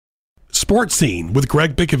Sports Scene with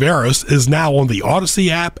Greg Bicoveris is now on the Odyssey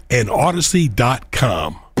app and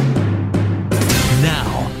Odyssey.com.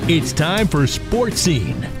 Now, it's time for Sports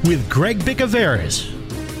Scene with Greg Bicoveris.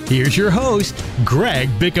 Here's your host, Greg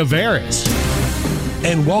Bicoveris.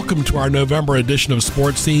 And welcome to our November edition of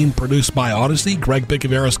Sports Scene, produced by Odyssey. Greg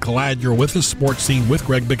Bicoveris, glad you're with us. Sports Scene with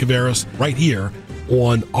Greg Bicoveris right here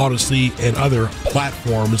on Odyssey and other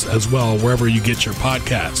platforms as well, wherever you get your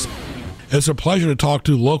podcasts. It's a pleasure to talk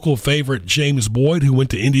to local favorite James Boyd, who went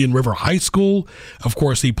to Indian River High School. Of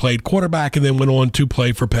course, he played quarterback and then went on to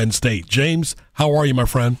play for Penn State. James, how are you, my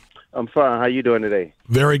friend? I'm fine. How you doing today?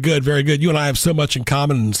 Very good, very good. You and I have so much in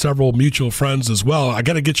common and several mutual friends as well. I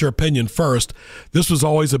got to get your opinion first. This was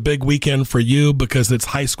always a big weekend for you because it's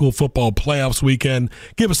high school football playoffs weekend.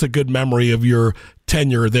 Give us a good memory of your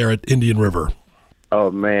tenure there at Indian River. Oh,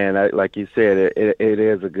 man, like you said, it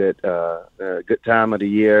is a good time of the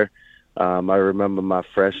year. I remember my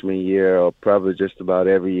freshman year, or probably just about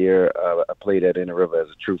every year, I played at Indian River as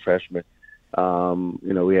a true freshman.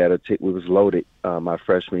 We had we was loaded my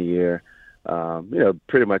freshman year.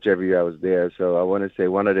 Pretty much every year I was there. So I want to say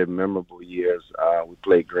one of the memorable years we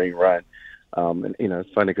played Green Run.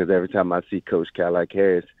 It's funny because every time I see Coach Cadillac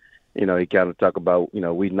Harris, he kind of talk about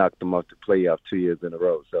we knocked them off the playoff 2 years in a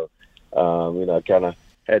row. So I kind of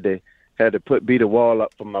had to beat a wall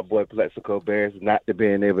up for my boy Plexico Bears not to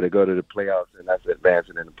being able to go to the playoffs, and that's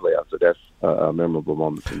advancing in the playoffs. So that's a memorable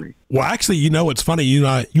moment for me. Well, actually, it's funny. You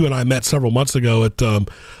and I met several months ago at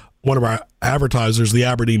one of our advertisers, the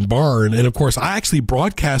Aberdeen Barn, and of course, I actually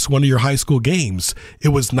broadcast one of your high school games. It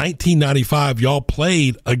was 1995. Y'all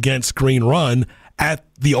played against Green Run at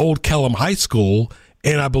the old Kellum High School,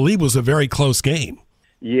 and I believe it was a very close game.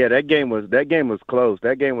 Yeah, that game was close.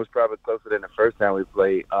 That game was probably closer than the first time we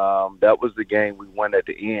played. That was the game we won at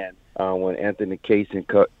the end when Anthony Casey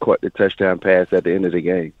caught the touchdown pass at the end of the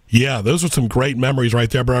game. Yeah, those were some great memories right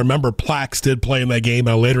there. But I remember Plax did play in that game.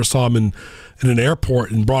 I later saw him in an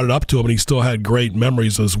airport and brought it up to him, and he still had great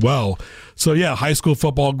memories as well. So, yeah, high school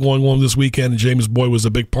football going on this weekend, and James Boyd was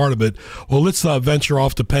a big part of it. Well, let's venture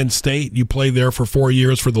off to Penn State. You played there for 4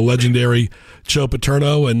 years for the legendary Joe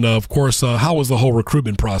Paterno. And, of course, how was the whole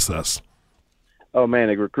recruitment process? Oh, man,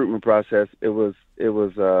 the recruitment process, it was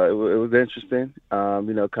interesting,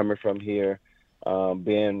 coming from here.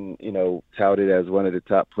 Being, touted as one of the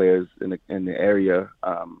top players in the area,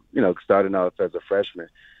 starting off as a freshman.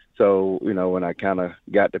 So, when I kind of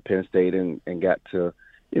got to Penn State and got to,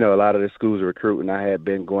 a lot of the schools recruiting, I had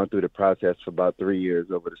been going through the process for about 3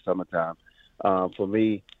 years over the summertime. For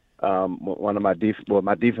me, one of my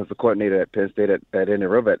defensive coordinator at Penn State at Indian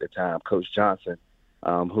River at the time, Coach Johnson,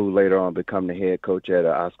 who later on became the head coach at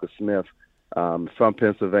Oscar Smith, from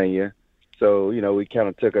Pennsylvania. So, we kind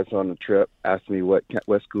of took us on the trip, asked me what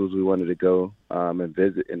schools we wanted to go and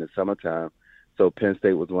visit in the summertime. So Penn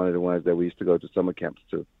State was one of the ones that we used to go to summer camps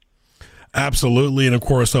to. Absolutely. And, of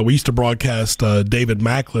course, we used to broadcast David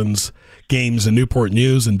Macklin's games in Newport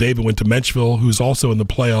News, and David went to Menchville, who's also in the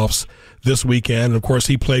playoffs this weekend. And, of course,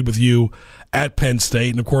 he played with you at Penn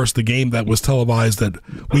State. And, of course, the game that was televised that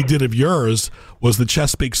we did of yours was the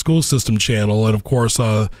Chesapeake School System channel. And, of course,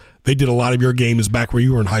 they did a lot of your games back where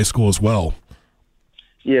you were in high school as well.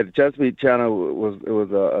 Yeah, the Chesapeake channel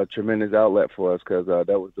was a tremendous outlet for us because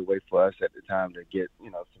that was the way for us at the time to get,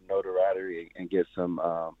 some notoriety and get some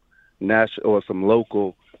national or some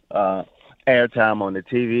local airtime on the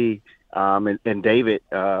TV. And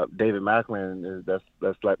David Macklin,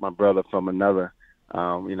 that's like my brother from another.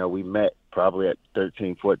 We met probably at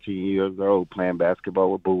 13, 14 years old playing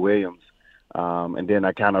basketball with Boo Williams. And then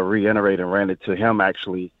I kind of reiterated and ran it to him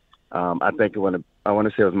actually. I think I want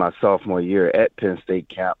to say it was my sophomore year at Penn State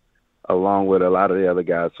camp, along with a lot of the other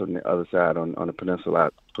guys from the other side on the peninsula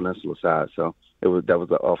side. So that was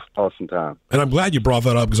an awesome time. And I'm glad you brought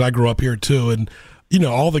that up because I grew up here too. And,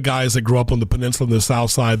 all the guys that grew up on the peninsula and the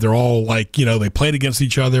south side, they're all like, they played against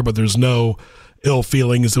each other, but there's no ill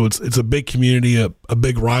feelings. So it's a big community, a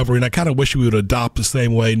big rivalry. And I kind of wish we would adopt the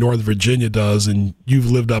same way Northern Virginia does. And you've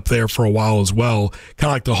lived up there for a while as well, kind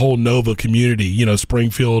of like the whole Nova community,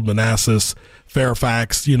 Springfield, Manassas,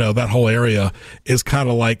 Fairfax, that whole area is kind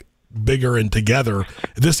of like bigger and together.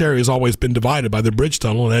 This area has always been divided by the bridge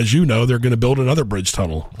tunnel. And as you know, they're going to build another bridge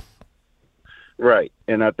tunnel. Right.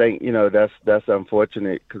 And I think, that's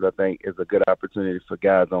unfortunate because I think it's a good opportunity for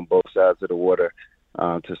guys on both sides of the water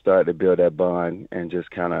to start to build that bond and just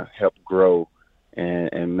kind of help grow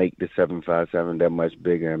and make the 757 that much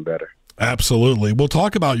bigger and better. Absolutely. We'll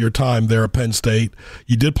talk about your time there at Penn State.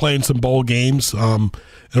 You did play in some bowl games. And,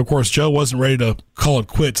 of course, Joe wasn't ready to call it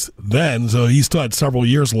quits then, so he still had several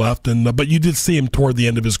years left. But you did see him toward the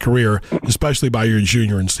end of his career, especially by your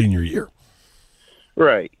junior and senior year.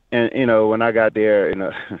 Right. And, when I got there,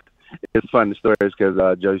 it's funny stories because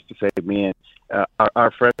Joe used to say to me, and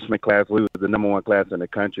our freshman class, we was the number one class in the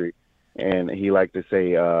country. And he liked to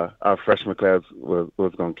say our freshman class was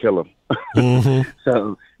going to kill him. Mm-hmm.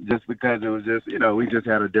 So just because it was just, we just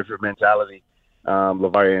had a different mentality.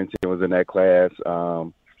 LeVar Arrington was in that class.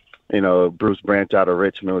 Bruce Branch out of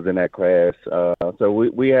Richmond was in that class. So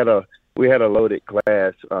we had a loaded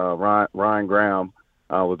class. Ryan Graham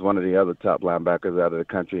was one of the other top linebackers out of the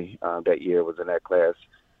country that year, was in that class.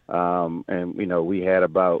 And we had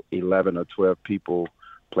about 11 or 12 people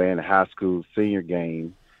playing the high school senior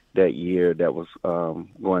game that year that was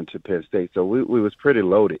going to Penn State. So we was pretty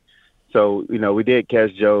loaded. So, we did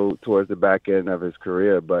catch Joe towards the back end of his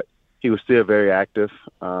career, but he was still very active.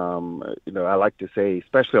 I like to say,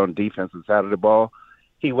 especially on the defensive side of the ball,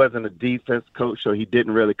 he wasn't a defense coach, so he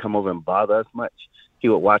didn't really come over and bother us much. He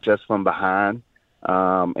would watch us from behind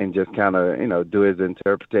and just kind of, do his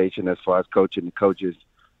interpretation as far as coaching the coaches.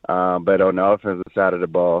 But on the offensive side of the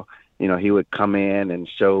ball, he would come in and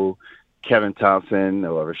show Kevin Thompson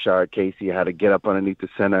or Rashard Casey how to get up underneath the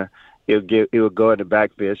center. He would go in the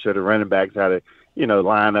backfield, show the running backs how to,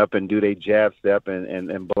 line up and do their jab step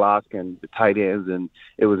and block, and the tight ends. And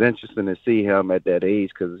it was interesting to see him at that age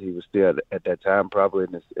because he was still at that time probably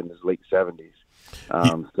in his late 70s.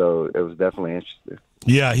 So it was definitely interesting.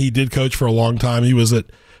 Yeah, he did coach for a long time. He was at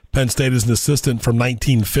Penn State as an assistant from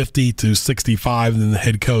 1950 to 65, and then the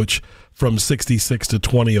head coach from 66 to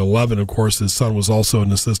 2011. Of course, his son was also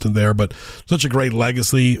an assistant there, but such a great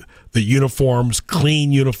legacy. The uniforms,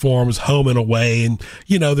 clean uniforms, home and away. And,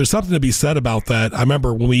 there's something to be said about that. I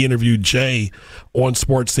remember when we interviewed Jay on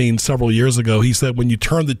Sports Scene several years ago, he said when you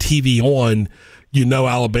turn the TV on,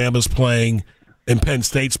 Alabama's playing and Penn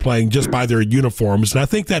State's playing just by their uniforms. And I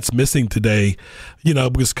think that's missing today,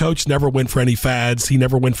 because Coach never went for any fads. He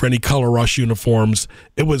never went for any color rush uniforms.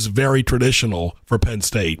 It was very traditional for Penn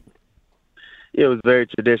State. It was very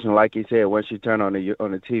traditional, like you said. Once you turn on the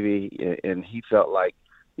TV, and he felt like,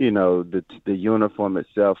 the uniform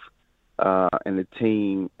itself and the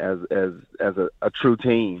team as a true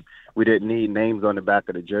team. We didn't need names on the back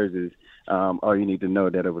of the jerseys. All you need to know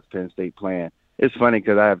that it was Penn State playing. It's funny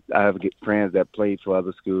because I have friends that played for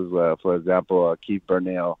other schools. For example, Keith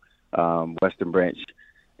Burnell, Western Branch,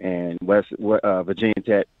 and Virginia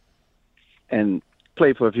Tech, and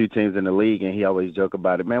played for a few teams in the league. And he always joke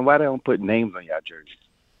about it, man. Why they don't put names on y'all jerseys?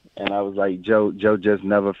 And I was like, Joe just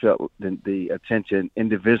never felt the attention,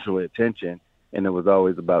 individual attention, and it was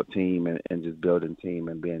always about team and just building team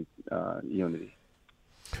and being unity.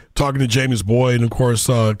 Talking to James Boyd, and of course,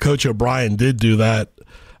 Coach O'Brien did do that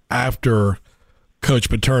after Coach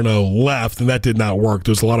Paterno left, and that did not work.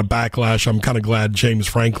 There was a lot of backlash. I'm kind of glad James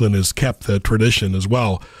Franklin has kept the tradition as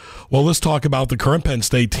well. Well, let's talk about the current Penn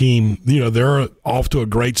State team. They're off to a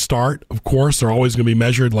great start, of course. They're always going to be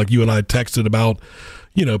measured, like you and I texted about,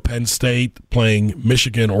 Penn State playing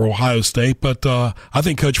Michigan or Ohio State. But I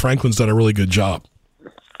think Coach Franklin's done a really good job.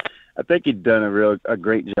 I think he's done a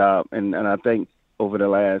great job. And I think over the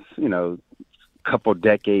last, couple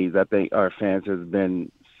decades, I think our fans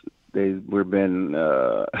they've been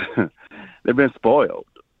spoiled,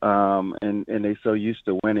 and they're so used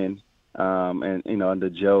to winning, and under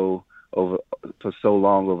Joe for so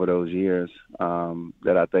long over those years,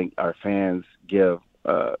 that I think our fans give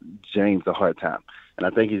James a hard time, and I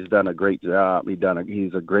think he's done a great job.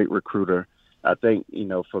 He's a great recruiter. I think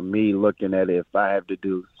for me, looking at it, if I have to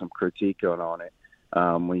do some critique on it.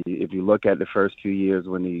 If you look at the first few years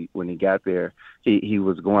when he got there, he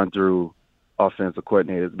was going through offensive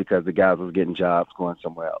coordinators because the guys was getting jobs going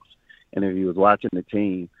somewhere else. And if you was watching the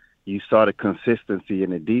team, you saw the consistency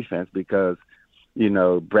in the defense because,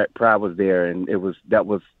 Brett Pry was there, and that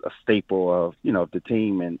was a staple of, the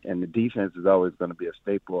team, and the defense is always going to be a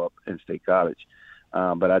staple of Penn State College.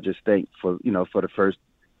 But I just think for the first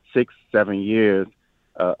 6-7 years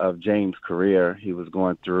of James' career, he was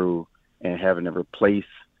going through and having to replace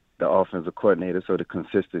the offensive coordinator, so the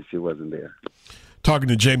consistency wasn't there. Talking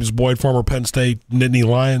to James Boyd, former Penn State Nittany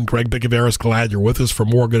Lion. Greg Bicoveris, glad you're with us. For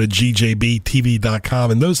more, go to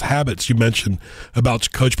gjbtv.com. And those habits you mentioned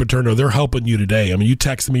about Coach Paterno, they're helping you today. I mean, you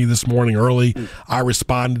texted me this morning early. I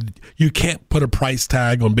responded. You can't put a price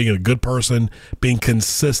tag on being a good person, being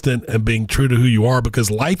consistent, and being true to who you are,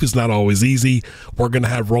 because life is not always easy. We're going to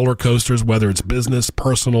have roller coasters, whether it's business,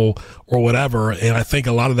 personal, or whatever. And I think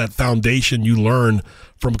a lot of that foundation you learn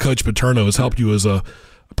from Coach Paterno has helped you as a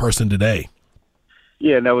person today.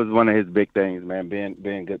 Yeah, and that was one of his big things, man,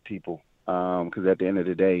 being good people. Because at the end of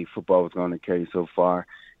the day, football was going to carry you so far.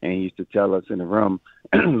 And he used to tell us in the room,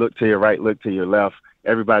 look to your right, look to your left,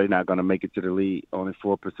 everybody's not going to make it to the league. Only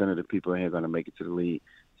 4% of the people in here are going to make it to the league.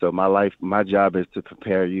 So my job is to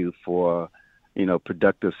prepare you for,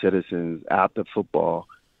 productive citizens after football.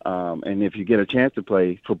 And if you get a chance to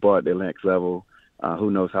play football at the next level, who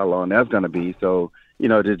knows how long that's going to be. So,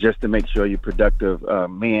 just to make sure you're productive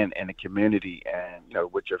men in the community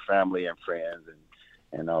and, with your family and friends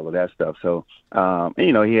and all of that stuff. So,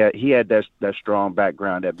 he had that strong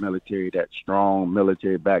background, that strong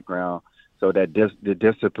military background. So that the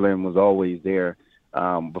discipline was always there.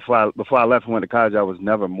 Before I left and went to college, I was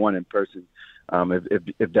never a morning person,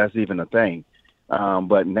 if that's even a thing.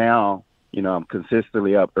 But now, I'm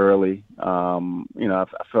consistently up early. I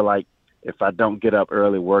feel like if I don't get up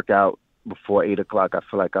early, work out before 8 o'clock, I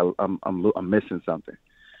feel like I'm missing something,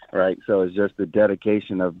 right? So it's just the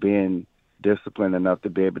dedication of being disciplined enough to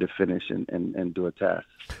be able to finish and do a task.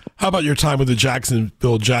 How about your time with the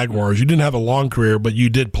Jacksonville Jaguars? You didn't have a long career, but you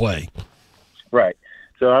did play. Right.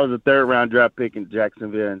 So I was a third-round draft pick in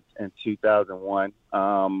Jacksonville in 2001.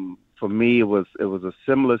 For me, it was a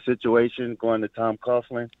similar situation going to Tom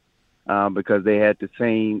Coughlin because they had the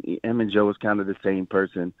same. Him and Joe was kind of the same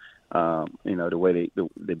person. The way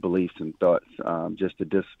they beliefs and thoughts, just the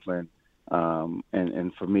discipline.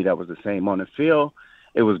 And for me, that was the same on the field.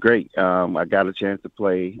 It was great. I got a chance to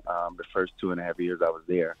play the first 2.5 years I was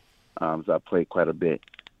there. So I played quite a bit.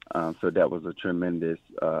 So that was a tremendous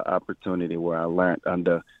opportunity where I learned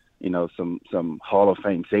under, some Hall of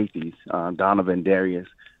Fame safeties, Donovan Darius,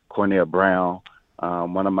 Cornell Brown,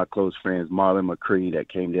 one of my close friends, Marlon McCree, that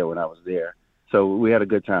came there when I was there. So we had a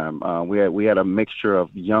good time. We had a mixture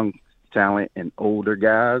of young talent and older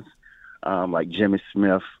guys, like Jimmy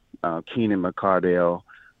Smith, Keenan McCardell,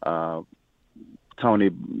 Tony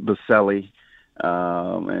Baselli,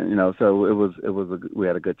 and so we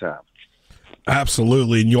had a good time.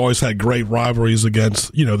 Absolutely, and you always had great rivalries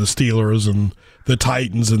against, the Steelers and the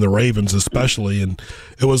Titans and the Ravens especially, and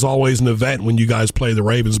it was always an event when you guys played the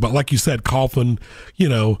Ravens. But like you said, Coughlin,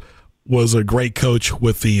 was a great coach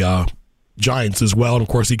with the Giants as well, and of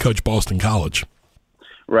course he coached Boston College.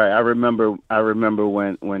 Right, I remember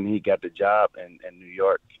when he got the job in New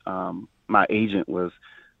York. My agent was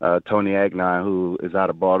Tony Agnon, who is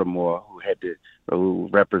out of Baltimore, who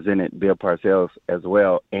represented Bill Parcells as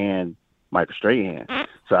well, and Michael Strahan.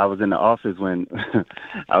 So I was in the office when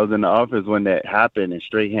that happened, and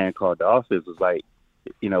Strahan called the office, was like,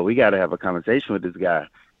 we got to have a conversation with this guy.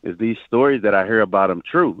 Is these stories that I hear about him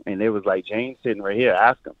true? And they was like, James sitting right here,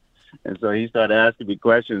 ask him. And so he started asking me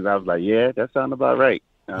questions. I was like, yeah, that sounds about right.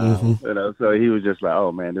 So he was just like,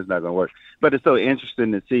 oh man, this is not going to work. But it's so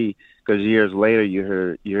interesting to see, because years later you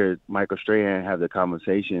heard Michael Strahan have the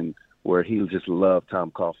conversation where he just loved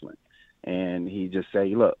Tom Coughlin. And he just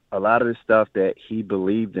say, look, a lot of the stuff that he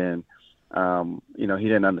believed in, he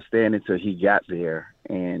didn't understand until he got there,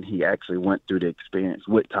 and he actually went through the experience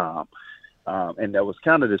with Tom. And that was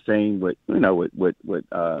kind of the same with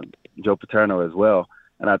Joe Paterno as well.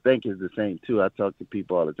 And I think it's the same too. I talk to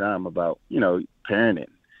people all the time about, parenting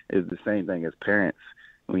is the same thing as parents.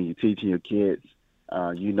 When you're teaching your kids,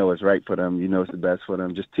 it's right for them, it's the best for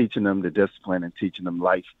them, just teaching them the discipline and teaching them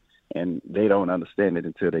life. And they don't understand it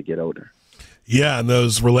until they get older. Yeah, and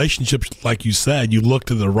those relationships, like you said, you look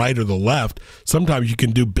to the right or the left. Sometimes you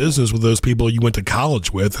can do business with those people you went to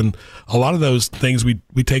college with, and a lot of those things we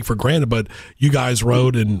take for granted, but you guys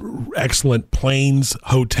rode in excellent planes,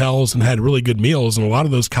 hotels, and had really good meals, and a lot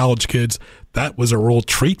of those college kids, that was a real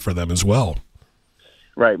treat for them as well.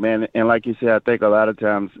 Right, man, and like you said, I think a lot of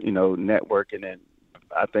times, networking is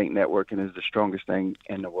the strongest thing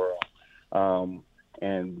in the world.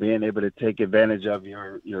 And being able to take advantage of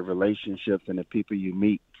your relationships and the people you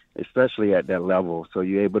meet, especially at that level. So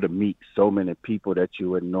you're able to meet so many people that you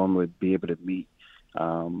would normally be able to meet.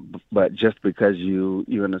 But just because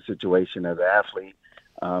you're in a situation as an athlete,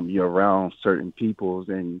 you're around certain people,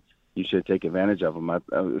 then you should take advantage of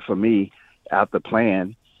them. For me, after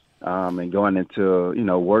playing and going into,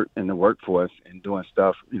 work in the workforce and doing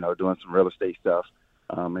stuff, doing some real estate stuff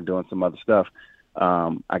and doing some other stuff,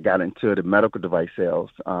 I got into the medical device sales.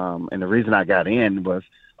 And the reason I got in was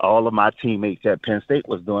all of my teammates at Penn State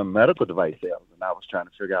was doing medical device sales. And I was trying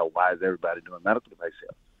to figure out, why is everybody doing medical device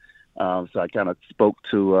sales? So I kind of spoke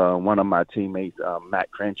to one of my teammates, Matt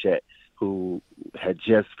Cranchet, who had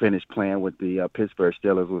just finished playing with the Pittsburgh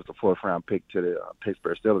Steelers, was the 4th-round pick to the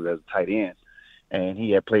Pittsburgh Steelers as a tight end. And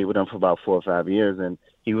he had played with them for about 4 or 5 years. And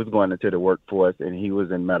he was going into the workforce, and he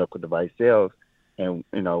was in medical device sales. And,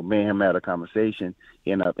 me and him had a conversation.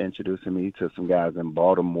 He ended up introducing me to some guys in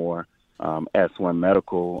Baltimore, S1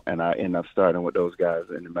 Medical, and I ended up starting with those guys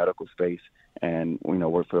in the medical space and,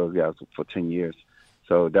 worked for those guys for 10 years.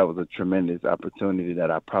 So that was a tremendous opportunity that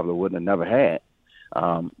I probably wouldn't have never had.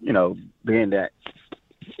 Being that,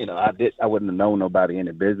 I wouldn't have known nobody in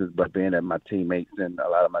the business, but being that my teammates and a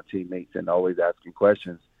lot of my teammates and always asking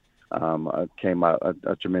questions, came out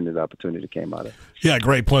a tremendous opportunity came out of it. Yeah,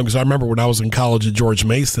 great point. Because I remember when I was in college at George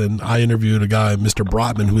Mason, I interviewed a guy, Mr.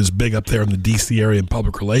 Brotman, who is big up there in the D.C. area in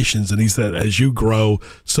public relations, and he said, as you grow,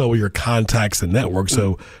 so will your contacts and networks.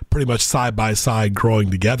 So pretty much side by side, growing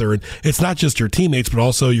together. And it's not just your teammates, but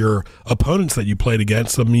also your opponents that you played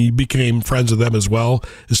against. I mean, you became friends with them as well,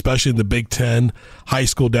 especially in the Big Ten, high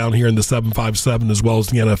school down here in the 757, as well as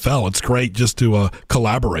the NFL. It's great just to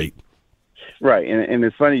collaborate. Right, and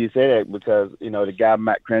it's funny you say that because, the guy,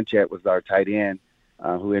 Matt Krenchak, was our tight end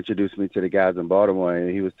who introduced me to the guys in Baltimore,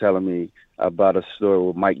 and he was telling me about a story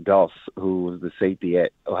with Mike Doss, who was the safety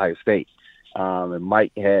at Ohio State. And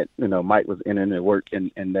Mike was in the work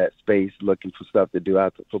in that space looking for stuff to do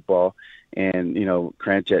after football. And,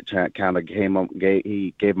 Krenchak kind of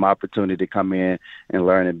gave him opportunity to come in and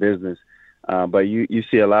learn in business. But you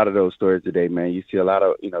see a lot of those stories today, man. You see a lot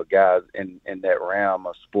of, guys in that realm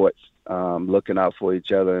of sports looking out for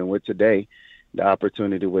each other. And with today, the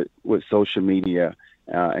opportunity with social media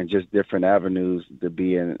and just different avenues to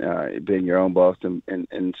being your own boss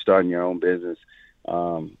and starting your own business,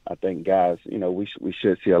 I think, guys, we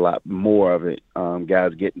should see a lot more of it,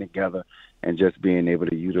 guys getting together and just being able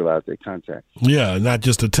to utilize their contacts. Yeah, not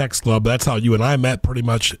just a text club. That's how you and I met pretty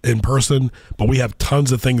much in person, but we have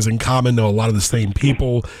tons of things in common, know a lot of the same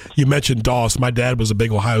people. You mentioned Doss. My dad was a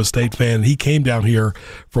big Ohio State fan. He came down here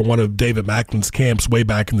for one of David Macklin's camps way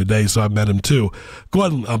back in the day, so I met him too. Go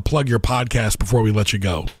ahead and plug your podcast before we let you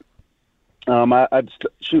go. I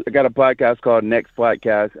got a podcast called Next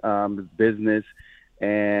Podcast, business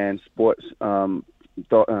and sports, my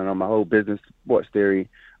whole business sports theory.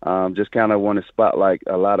 Just kind of want to spotlight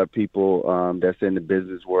a lot of people that's in the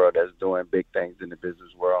business world, that's doing big things in the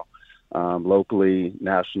business world, locally,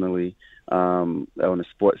 nationally. On the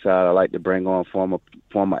sports side, I like to bring on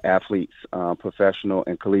former athletes, professional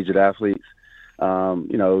and collegiate athletes,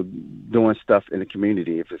 doing stuff in the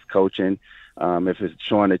community. If it's coaching, if it's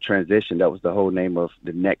showing a transition, that was the whole name of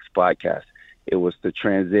the Next Podcast. It was the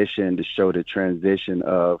transition, to show the transition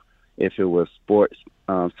of if it was sports,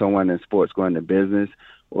 someone in sports going to business,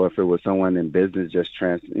 or if it was someone in business just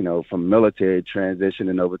from military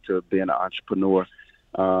transitioning over to being an entrepreneur.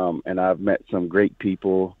 And I've met some great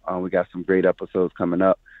people. We got some great episodes coming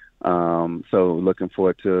up. So looking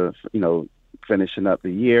forward to, finishing up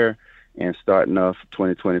the year and starting off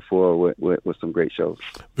 2024 with some great shows.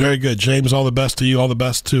 Very good. James, all the best to you. All the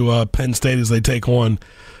best to Penn State as they take on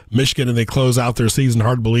Michigan and they close out their season.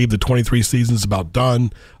 Hard to believe the 23 season is about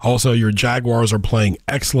done. Also, your Jaguars are playing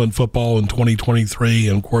excellent football in 2023.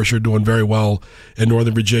 And, of course, you're doing very well in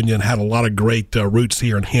Northern Virginia and had a lot of great roots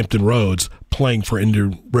here in Hampton Roads playing for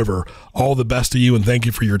Indian River. All the best to you, and thank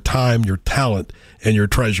you for your time, your talent, and your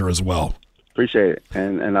treasure as well. Appreciate it.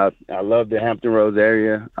 And I love the Hampton Roads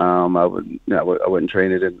area. I wouldn't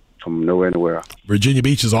trade it from nowhere in the world. Virginia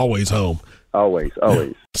Beach is always home. Always.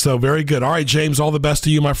 So very good. All right, James, all the best to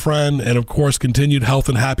you, my friend. And, of course, continued health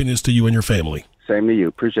and happiness to you and your family. Same to you.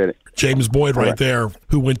 Appreciate it. James Boyd right there,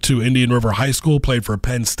 who went to Indian River High School, played for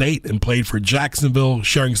Penn State, and played for Jacksonville,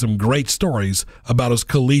 sharing some great stories about his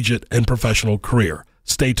collegiate and professional career.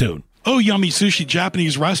 Stay tuned. Oh Yummy Sushi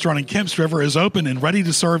Japanese restaurant in Kemps River is open and ready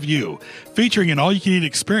to serve you, featuring an all-you-can-eat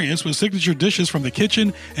experience with signature dishes from the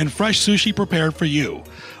kitchen and fresh sushi prepared for you.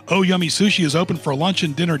 Oh Yummy Sushi is open for lunch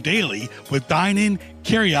and dinner daily with dine-in,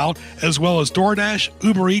 carry-out, as well as DoorDash,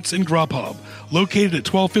 Uber Eats, and Grubhub. Located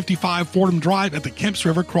at 1255 Fordham Drive at the Kemps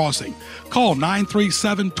River Crossing. Call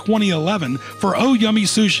 937-2011 for Oh Yummy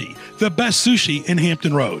Sushi, the best sushi in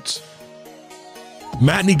Hampton Roads.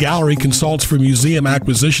 Matney Gallery consults for museum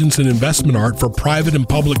acquisitions and investment art for private and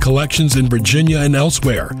public collections in Virginia and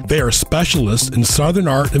elsewhere. They are specialists in Southern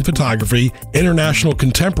art and photography, international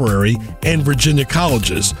contemporary, and Virginia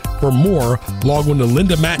colleges. For more, log on to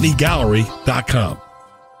lindamatneygallery.com.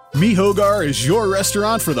 Mi Hogar is your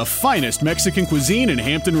restaurant for the finest Mexican cuisine in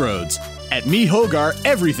Hampton Roads. At Mi Hogar,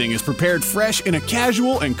 everything is prepared fresh in a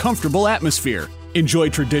casual and comfortable atmosphere. Enjoy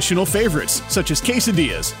traditional favorites such as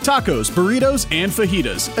quesadillas, tacos, burritos, and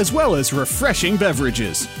fajitas, as well as refreshing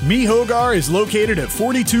beverages. Mi Hogar is located at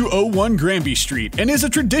 4201 Granby Street and is a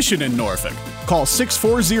tradition in Norfolk. Call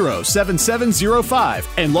 640-7705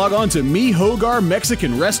 and log on to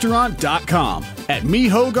MiHogarMexicanRestaurant.com. At Mi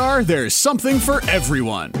Hogar, there's something for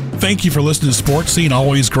everyone. Thank you for listening to Sports Scene.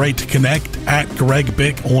 Always great to connect. At Greg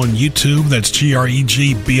Bick on YouTube. That's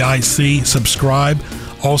GregBic. Subscribe.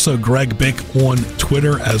 Also, Greg Bick on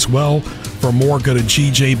Twitter as well. For more, go to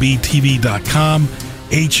gjbtv.com.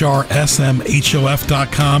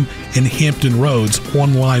 HRSMHOF.com, and Hampton Roads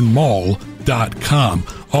Online Mall.com.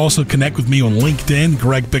 Also connect with me on LinkedIn,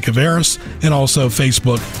 Greg Bickaveris, and also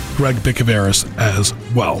Facebook, Greg Bickaveris as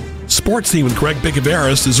well. Sports Scene with Greg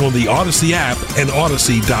Bickaveris is on the Odyssey app and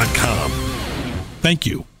Odyssey.com. Thank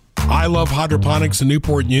you. I Love Hydroponics in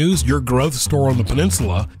Newport News, your growth store on the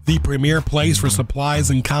peninsula, the premier place for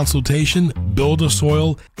supplies and consultation,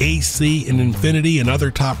 Build-A-Soil, AC and Infinity, and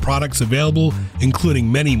other top products available, including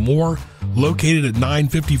many more. Located at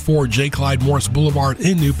 954 J. Clyde Morris Boulevard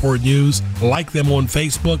in Newport News. Like them on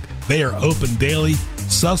Facebook. They are open daily.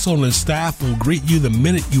 Cecil and his staff will greet you the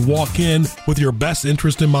minute you walk in with your best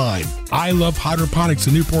interest in mind. I Love Hydroponics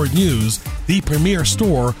in Newport News, the premier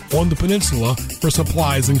store on the peninsula for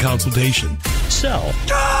supplies and consultation. So,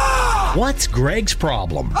 what's Greg's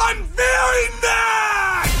problem? I'm very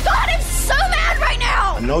mad! God, I'm so mad right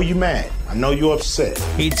now! I know you're mad. I know you're upset.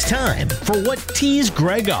 It's time for What Tees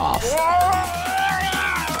Greg Off.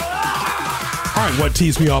 All right, What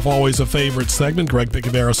Tees Me Off, always a favorite segment. Greg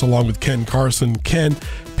Bickaveris along with Ken Carson. Ken,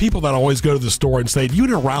 people that always go to the store and say, you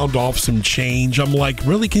need to round off some change. I'm like,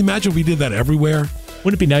 really? Can you imagine if we did that everywhere?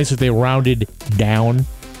 Wouldn't it be nice if they rounded down?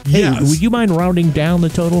 Yes. Hey, would you mind rounding down the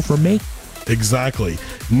total for me? Exactly.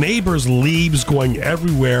 Neighbors' leaves going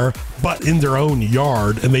everywhere but in their own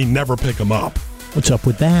yard, and they never pick them up. What's up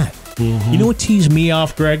with that? You know what tees me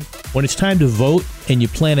off, Greg? When it's time to vote and you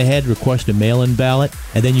plan ahead, request a mail-in ballot,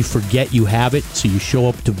 and then you forget you have it, so you show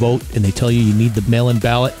up to vote and they tell you need the mail-in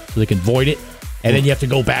ballot so they can void it, and then you have to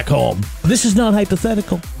go back home. This is not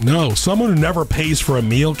hypothetical. No, someone who never pays for a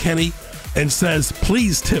meal, Kenny, and says,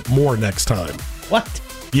 please tip more next time. What?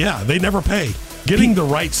 Yeah, they never pay. Getting the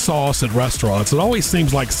right sauce at restaurants, it always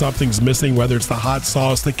seems like something's missing, whether it's the hot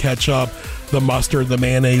sauce, the ketchup, the mustard, the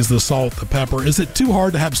mayonnaise, the salt, the pepper. Is it too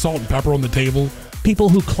hard to have salt and pepper on the table? People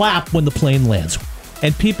who clap when the plane lands,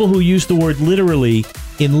 and people who use the word literally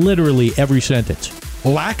in literally every sentence.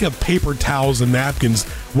 Lack of paper towels and napkins,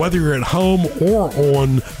 whether you're at home or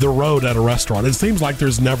on the road at a restaurant. It seems like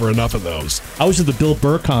there's never enough of those. I was at the Bill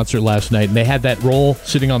Burr concert last night, and they had that roll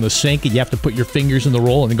sitting on the sink, and you have to put your fingers in the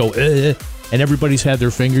roll and then go, and everybody's had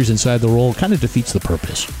their fingers inside the roll. It kind of defeats the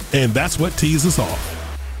purpose. And that's what tees us off.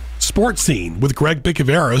 Sports Scene with Greg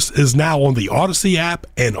Bickaveris is now on the Odyssey app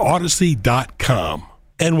and Odyssey.com.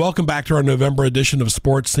 And welcome back to our November edition of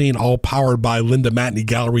Sports Scene, all powered by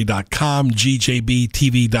LindaMatneyGallery.com,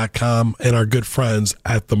 GJBTV.com, and our good friends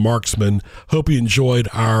at The Marksman. Hope you enjoyed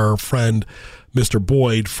our friend, Mr.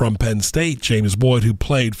 Boyd from Penn State, James Boyd, who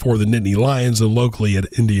played for the Nittany Lions and locally at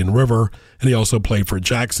Indian River, and he also played for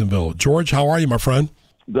Jacksonville. George, how are you, my friend?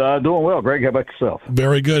 Doing well, Greg. How about yourself?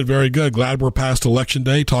 Very good, very good. Glad we're past Election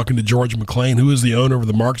Day, talking to George McClain, who is the owner of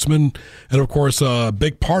the Marksman. And, of course, a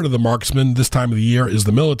big part of the Marksman this time of the year is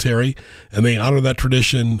the military, and they honor that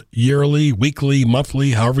tradition yearly, weekly,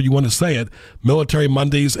 monthly, however you want to say it, Military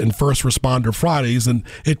Mondays and First Responder Fridays, and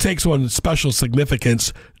it takes on special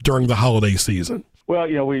significance during the holiday season. Well,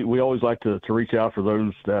 we always like to reach out for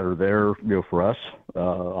those that are there, for us.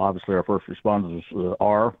 Obviously, our first responders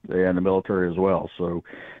are, and the military as well. So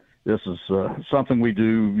this is something we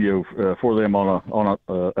do, for them on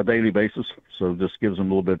a daily basis. So this gives them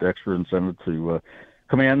a little bit extra incentive to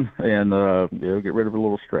come in and get rid of a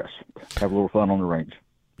little stress, have a little fun on the range.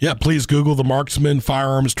 Yeah, please Google the Marksman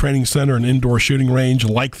Firearms Training Center and Indoor Shooting Range.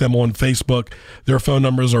 Like them on Facebook. Their phone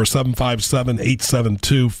numbers are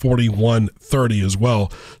 757-872-4130 as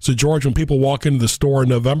well. So, George, when people walk into the store in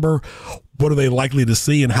November, what are they likely to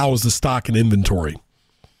see, and how is the stock and inventory?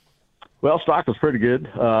 Well, stock is pretty good.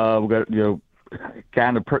 We've got,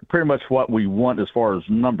 kind of pretty much what we want as far as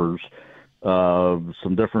numbers.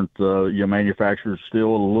 Some different manufacturers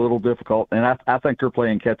still a little difficult, and I think they're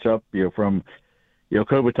playing catch up, from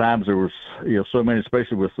COVID times. There was, so many,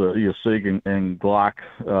 especially with SIG and Glock,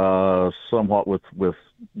 somewhat with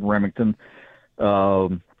Remington,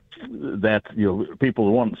 that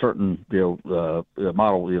people want certain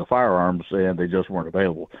model firearms, and they just weren't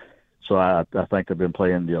available. So I think they've been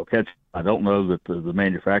playing catch. I don't know that the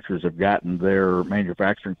manufacturers have gotten their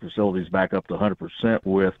manufacturing facilities back up to 100%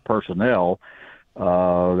 with personnel.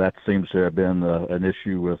 That seems to have been an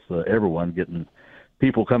issue with everyone getting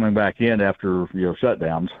people coming back in after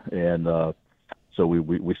shutdowns, and so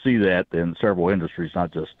we see that in several industries,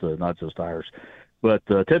 not just ours. But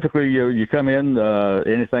typically, you come in,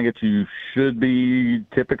 anything that you should be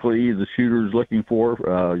typically the shooter's looking for,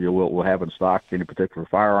 we'll have in stock. Any particular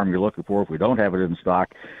firearm you're looking for, if we don't have it in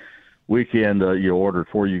stock, we can order it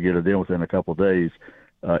for you, get it in within a couple of days.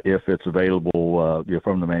 if it's available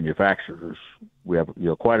from the manufacturers. We have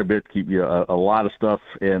quite a bit, keep a lot of stuff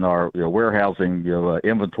in our warehousing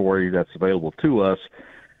inventory that's available to us,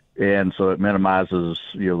 and so it minimizes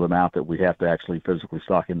the amount that we have to actually physically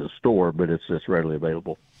stock in the store, but it's readily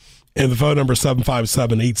available. And the phone number is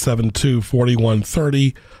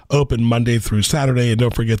 757-872-4130, open Monday through Saturday, and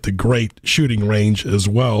don't forget the great shooting range as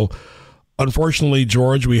well. Unfortunately,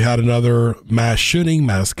 George, we had another mass shooting,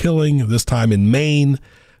 mass killing, this time in Maine.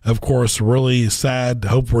 Of course, really sad.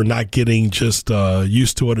 Hope we're not getting just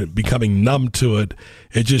used to it and becoming numb to it.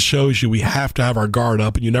 It just shows you we have to have our guard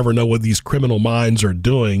up, and you never know what these criminal minds are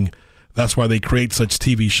doing. That's why they create such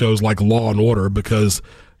TV shows like Law and Order, because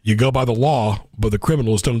you go by the law, but the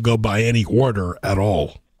criminals don't go by any order at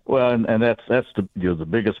all. Well, and that's the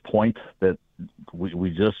biggest point that we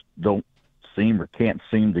just don't seem or can't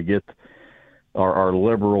seem to get our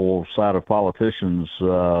liberal side of politicians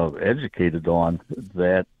educated on,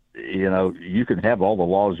 that you can have all the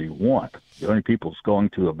laws you want. The only people that's going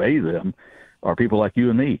to obey them are people like you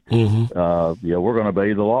and me. Mm-hmm. We're going to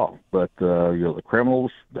obey the law, but the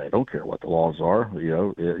criminals, they don't care what the laws are. We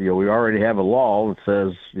already have a law that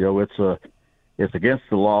says it's against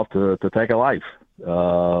the law to take a life.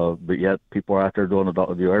 But yet people are out there doing it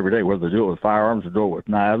every day, whether they do it with firearms or do it with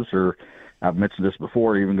knives, or I've mentioned this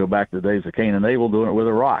before, even go back to the days of Cain and Abel doing it with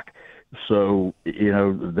a rock. So,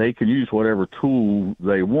 they can use whatever tool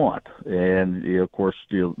they want. And, of course,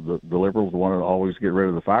 the liberals want to always get rid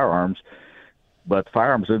of the firearms, but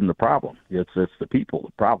firearms isn't the problem. It's the people,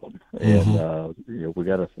 the problem. Mm-hmm. And, we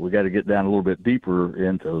got to get down a little bit deeper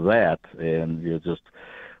into that, and just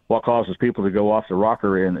what causes people to go off the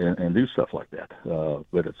rocker and do stuff like that.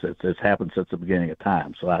 But it's happened since the beginning of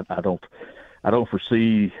time. So I don't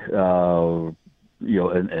foresee, an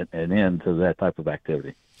end to that type of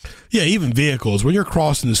activity. Yeah, even vehicles. When you're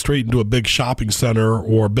crossing the street into a big shopping center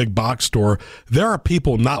or a big box store, there are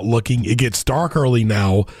people not looking. It gets dark early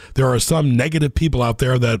now. There are some negative people out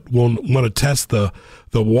there that will want to test the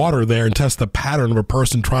water there and test the pattern of a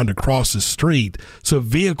person trying to cross the street. So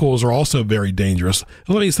vehicles are also very dangerous.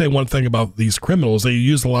 And let me say one thing about these criminals. They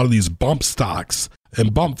use a lot of these bump stocks.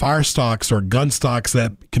 And bump fire stocks are gun stocks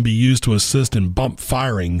that can be used to assist in bump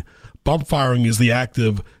firing. Bump firing is the act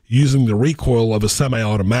of using the recoil of a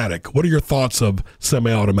semi-automatic. What are your thoughts of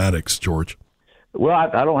semi-automatics, George? Well,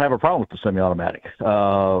 I don't have a problem with the semi-automatic,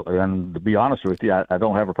 and to be honest with you, I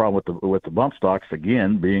don't have a problem with the bump stocks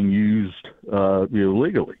again being used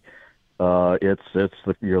legally. It's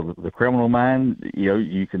the criminal mind.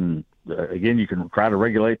 You can try to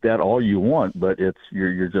regulate that all you want, but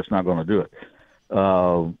you're just not going to do it.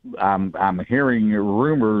 I'm hearing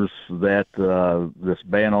rumors that this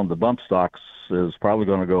ban on the bump stocks is probably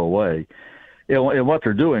going to go away. And what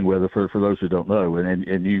they're doing with it, for those who don't know,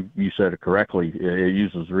 and you said it correctly, it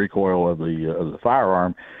uses the recoil of the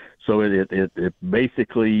firearm, so it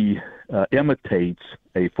basically imitates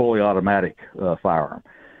a fully automatic firearm.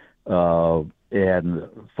 And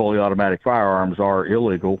fully automatic firearms are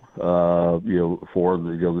illegal, for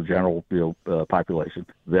the general population.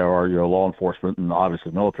 There are law enforcement and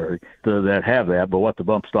obviously military that have that. But what the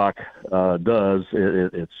bump stock does,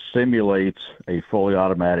 it simulates a fully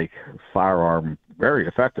automatic firearm very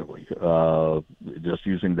effectively, just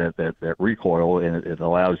using that recoil, and it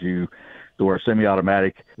allows you to where a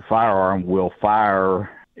semi-automatic firearm will fire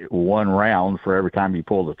one round for every time you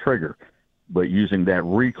pull the trigger, but using that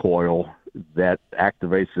recoil, that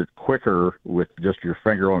activates it quicker with just your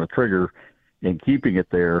finger on the trigger and keeping it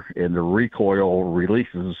there, and the recoil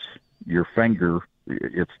releases your finger.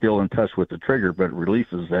 It's still in touch with the trigger, but it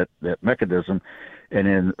releases that mechanism and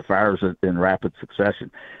then fires it in rapid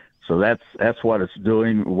succession. So that's what it's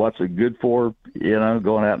doing. What's it good for?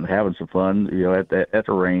 Going out and having some fun, at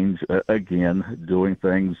the range, again, doing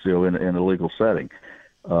things, in a legal setting.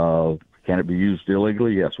 Can it be used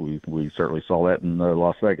illegally? Yes, we certainly saw that in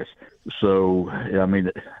Las Vegas. So,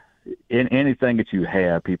 in anything that you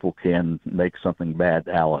have, people can make something bad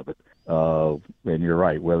out of it. And you're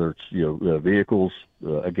right, whether it's, vehicles,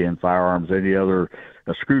 again, firearms, any other,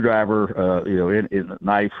 a screwdriver, in a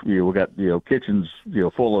knife, we got, kitchens,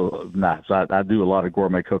 full of knives. I do a lot of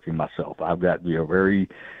gourmet cooking myself. I've got, very,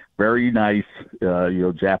 very nice,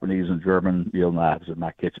 Japanese and German, knives in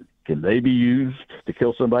my kitchen. Can they be used to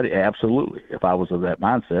kill somebody? Absolutely. If I was of that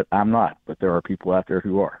mindset, I'm not. But there are people out there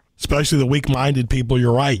who are. Especially the weak-minded people,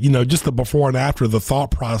 you're right. Just the before and after, the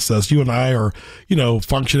thought process. You and I are,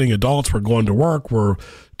 functioning adults. We're going to work. We're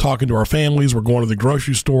talking to our families. We're going to the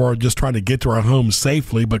grocery store, just trying to get to our homes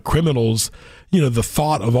safely. But criminals, the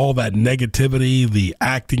thought of all that negativity, the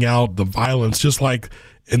acting out, the violence, just like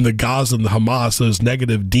in the Gaza and the Hamas, those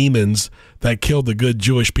negative demons that killed the good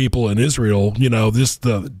Jewish people in Israel, just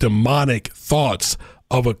the demonic thoughts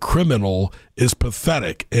of a criminal is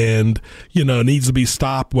pathetic and, needs to be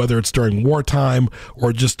stopped, whether it's during wartime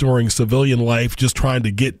or just during civilian life, just trying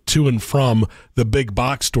to get to and from the big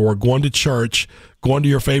box store, going to church, going to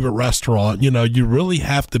your favorite restaurant. You really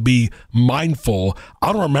have to be mindful.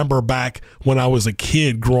 I don't remember back when I was a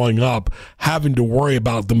kid growing up having to worry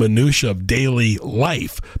about the minutia of daily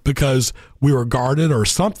life because we were guarded or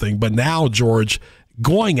something. But now, George,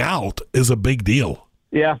 going out is a big deal.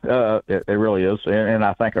 Yeah, it really is, and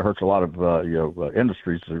I think it hurts a lot of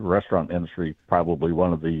industries. The restaurant industry probably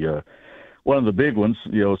one of the big ones.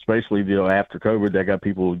 Especially after COVID, they got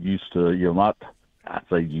people used to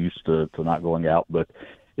used to not going out, but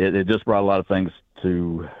it just brought a lot of things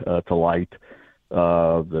to light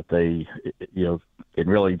that they can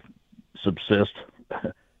really subsist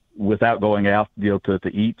without going out to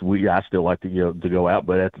eat. I still like to go out,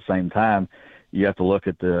 but at the same time, you have to look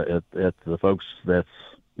at the folks that's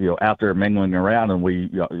out there mingling around, and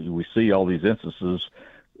we see all these instances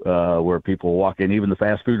where people walk in, even the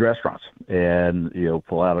fast food restaurants, and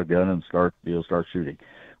pull out a gun and start shooting,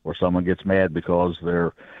 or someone gets mad because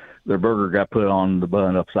their burger got put on the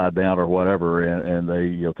bun upside down or whatever, and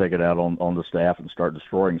they take it out on the staff and start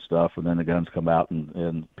destroying stuff, and then the guns come out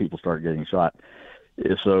and people start getting shot.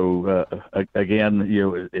 So again,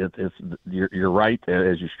 you're right.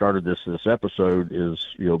 As you started this episode, is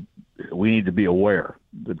we need to be aware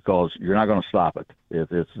because you're not going to stop it.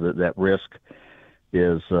 It's that risk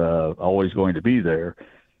is always going to be there,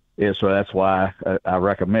 and so that's why I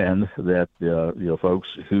recommend that folks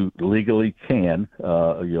who legally can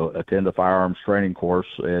attend a firearms training course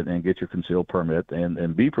and get your concealed permit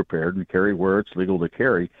and be prepared and carry where it's legal to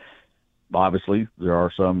carry. Obviously, there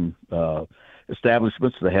are some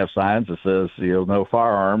establishments that have signs that says no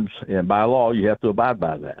firearms, and by law you have to abide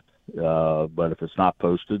by that. But if it's not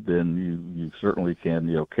posted, then you certainly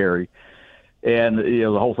can carry. And the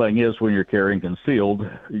whole thing is when you're carrying concealed,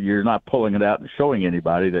 you're not pulling it out and showing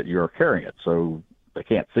anybody that you're carrying it, so they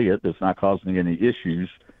can't see it. It's not causing any issues,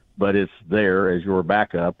 but it's there as your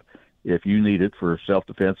backup if you need it for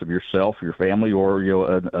self-defense of yourself, your family, or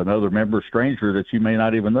another member, stranger that you may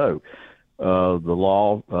not even know. The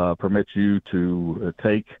law permits you to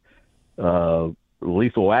take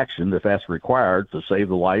lethal action if required to save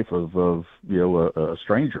the life of a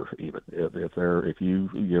stranger, even if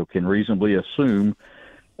you can reasonably assume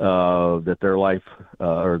that their life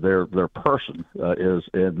or their person is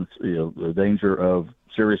in the danger of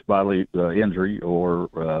serious bodily injury or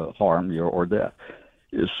harm or death.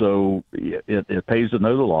 So it pays to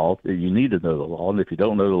know the law. You need to know the law, and if you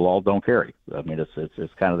don't know the law, don't carry. I mean,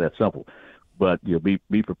 it's kind of that simple. But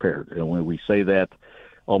be prepared. And when we say that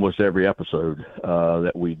almost every episode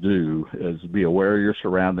that we do is be aware of your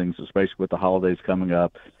surroundings, especially with the holidays coming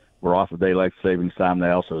up. We're off of daylight savings time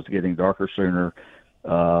now, so it's getting darker sooner.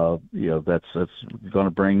 That's going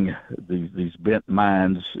to bring these bent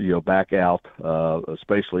minds, back out,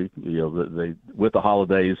 especially, with the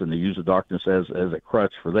holidays, and they use the darkness as a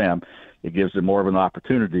crutch for them. It gives them more of an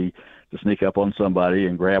opportunity to sneak up on somebody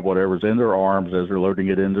and grab whatever's in their arms as they're loading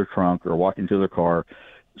it in their trunk or walking to their car.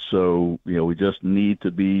 So, we just need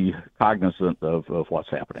to be cognizant of what's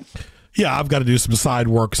happening. Yeah, I've got to do some side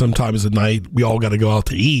work sometimes at night. We all got to go out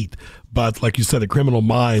to eat. But like you said, the criminal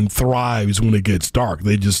mind thrives when it gets dark.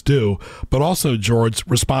 They just do. But also, George,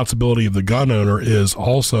 responsibility of the gun owner is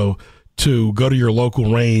also to go to your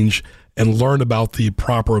local range and learn about the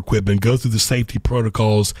proper equipment, go through the safety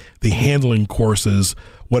protocols, the handling courses,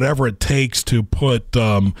 whatever it takes to put,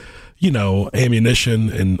 ammunition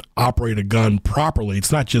and operate a gun properly.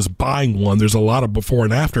 It's not just buying one. There's a lot of before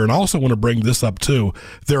and after. And I also want to bring this up too.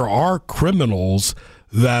 There are criminals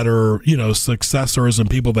that are, successors and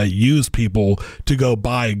people that use people to go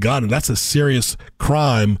buy a gun. And that's a serious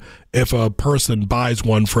crime if a person buys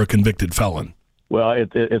one for a convicted felon. Well,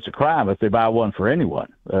 it's a crime if they buy one for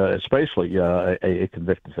anyone, especially a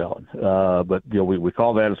convicted felon. But we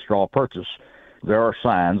call that a straw purchase. There are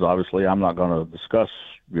signs. Obviously, I'm not going to discuss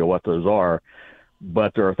what those are,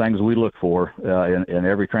 but there are things we look for in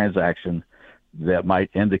every transaction that might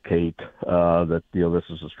indicate that this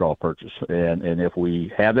is a straw purchase. And if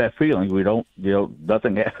we have that feeling, we don't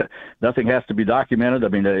nothing has to be documented. I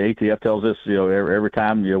mean, the ATF tells us every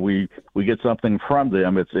time we get something from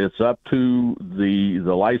them, it's up to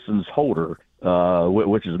the license holder,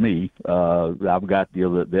 which is me. I've got the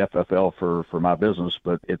FFL for my business,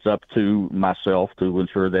 but it's up to myself to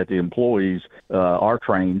ensure that the employees are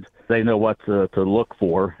trained. They know what to look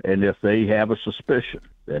for, and if they have a suspicion,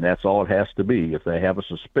 and that's all it has to be. If they have a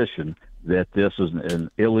suspicion that this is an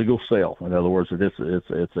illegal sale, in other words, that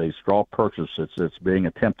it's a straw purchase, it's being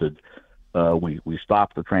attempted, we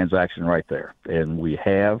stop the transaction right there. And we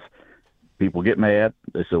have people get mad.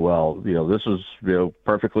 They say, well, this is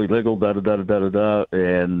perfectly legal,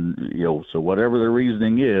 and so whatever the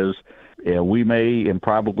reasoning is, we may and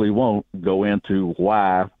probably won't go into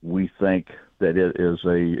why we think that it is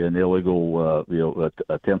an illegal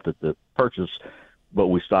attempt at the purchase, but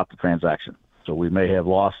we stop the transaction. So we may have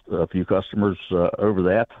lost a few customers over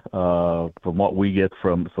that. From what we get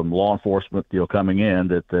from law enforcement, coming in,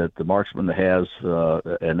 that the Marksman has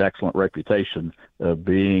an excellent reputation of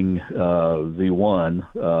being the one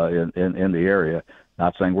in the area.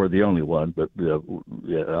 Not saying we're the only one, but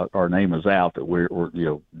our name is out. That we're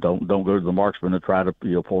don't go to the Marksman and try to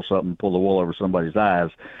pull the wool over somebody's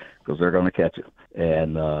eyes, because they're going to catch it.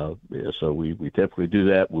 And so we typically do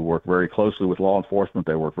that. We work very closely with law enforcement.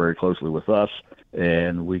 They work very closely with us,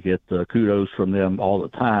 and we get kudos from them all the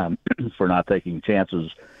time for not taking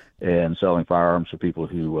chances and selling firearms to people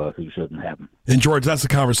who shouldn't have them. And George, that's a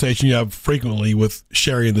conversation you have frequently with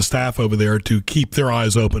Sherry and the staff over there to keep their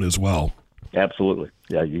eyes open as well. Absolutely.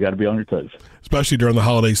 Yeah, you got to be on your toes. Especially during the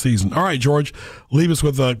holiday season. All right, George, leave us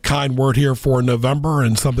with a kind word here for November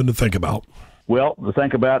and something to think about. Well, to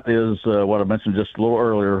think about is what I mentioned just a little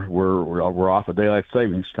earlier. We're off of daylight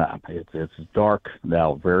savings time. It's dark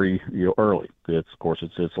now, very early. It's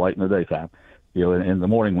late in the daytime, in the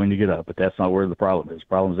morning when you get up. But that's not where the problem is. The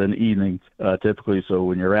problem is in the evening, typically. So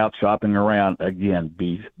when you're out shopping around, again,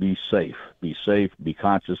 be safe. Be safe. Be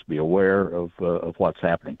conscious. Be aware of what's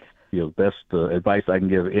happening. The best advice I can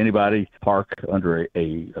give anybody: park under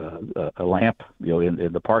a lamp, in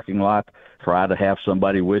the parking lot. Try to have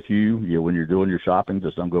somebody with you, when you're doing your shopping.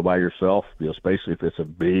 Just don't go by yourself. Especially if it's a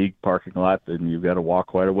big parking lot, then you've got to walk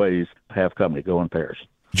quite a ways. Have company. Go in pairs.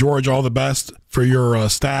 George, all the best for your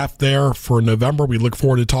staff there for November. We look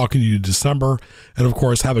forward to talking to you in December, and of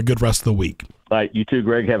course, have a good rest of the week. All right, you too,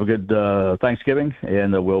 Greg. Have a good Thanksgiving,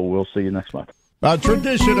 and we'll see you next month. A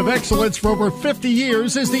tradition of excellence for over 50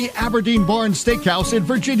 years is the Aberdeen Barn Steakhouse in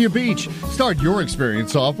Virginia Beach. Start your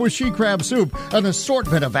experience off with she crab soup, an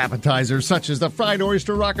assortment of appetizers such as the fried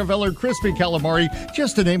oyster, Rockefeller, crispy calamari,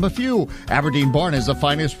 just to name a few. Aberdeen Barn is the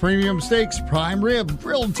finest premium steaks, prime rib,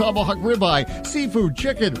 grilled tomahawk ribeye, seafood,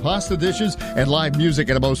 chicken, pasta dishes, and live music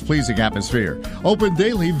in a most pleasing atmosphere. Open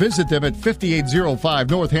daily. Visit them at 5805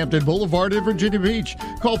 Northampton Boulevard in Virginia Beach.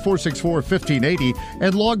 Call 464-1580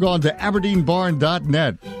 and log on to aberdeenbarn.net.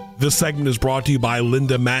 This segment is brought to you by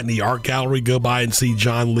Linda Matney Art Gallery. Go by and see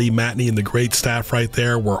John Lee Matney and the great staff right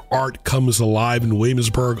there, where art comes alive in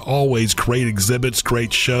Williamsburg. Always great exhibits,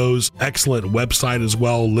 great shows, excellent website as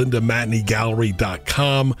well,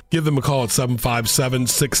 lindamatneygallery.com. Give them a call at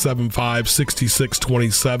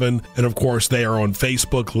 757-675-6627. And of course, they are on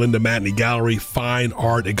Facebook, Linda Matney Gallery. Fine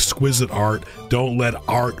art, exquisite art. Don't let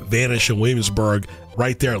art vanish in Williamsburg.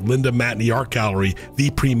 Right there at Linda Matney Art Gallery,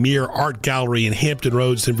 the premier art gallery in Hampton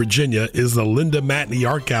Roads in Virginia, is the Linda Matney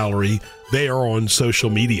Art Gallery. They are on social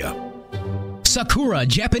media. Sakura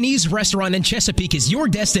Japanese Restaurant in Chesapeake is your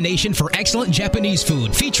destination for excellent Japanese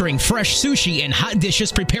food, featuring fresh sushi and hot dishes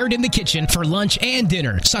prepared in the kitchen for lunch and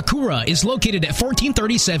dinner. Sakura is located at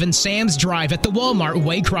 1437 Sam's Drive at the Walmart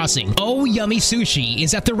Way Crossing. Oh Yummy Sushi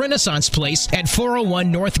is at the Renaissance Place at 401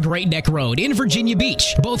 North Great Neck Road in Virginia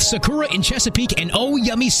Beach. Both Sakura in Chesapeake and Oh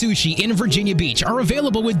Yummy Sushi in Virginia Beach are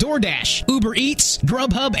available with DoorDash, Uber Eats,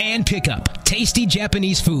 Grubhub, and Pickup. Tasty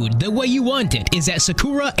Japanese food the way you want it is at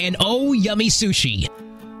Sakura and Oh Yummy Sushi.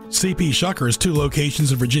 CP Shuckers, 2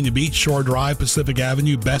 locations in Virginia Beach, Shore Drive, Pacific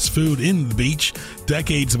Avenue. Best food in the beach.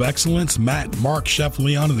 Decades of excellence. Matt, Mark, Chef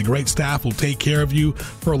Leon, and the great staff will take care of you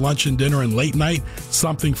for lunch and dinner and late night.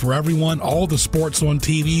 Something for everyone. All the sports on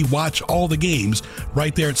TV. Watch all the games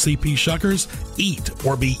right there at CP Shuckers. Eat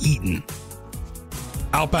or be eaten.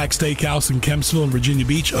 Outback Steakhouse in Kempsville and Virginia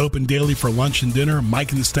Beach, open daily for lunch and dinner.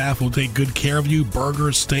 Mike and the staff will take good care of you.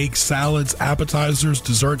 Burgers, steaks, salads, appetizers,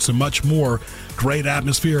 desserts, and much more. Great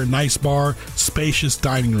atmosphere, nice bar, spacious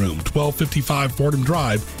dining room. 1255 Fordham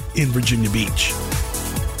Drive in Virginia Beach.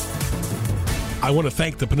 I want to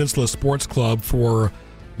thank the Peninsula Sports Club for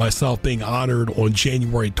myself being honored on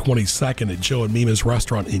January 22nd at Joe and Mima's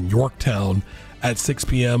restaurant in Yorktown at 6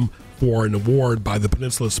 p.m. for an award by the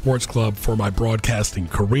Peninsula Sports Club for my broadcasting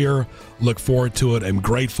career. Look forward to it. I'm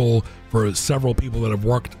grateful for several people that have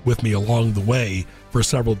worked with me along the way for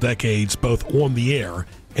several decades, both on the air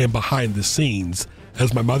and behind the scenes.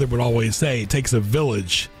 As my mother would always say, it takes a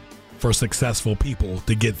village for successful people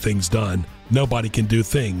to get things done. Nobody can do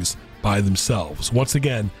things by themselves. Once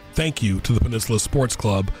again, thank you to the Peninsula Sports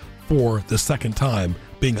Club for the second time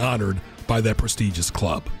being honored by that prestigious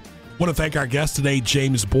club. I want to thank our guests today,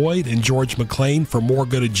 James Boyd and George McClain. For more,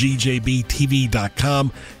 go to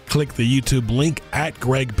gjbtv.com. Click the YouTube link at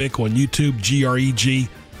Greg Bick on YouTube,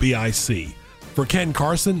 GREGBIC. For Ken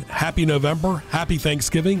Carson, happy November, happy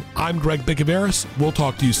Thanksgiving. I'm Greg Bick-Averis. We'll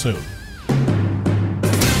talk to you soon.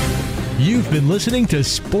 You've been listening to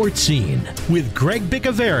Sports Scene with Greg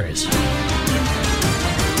Bick-Averis.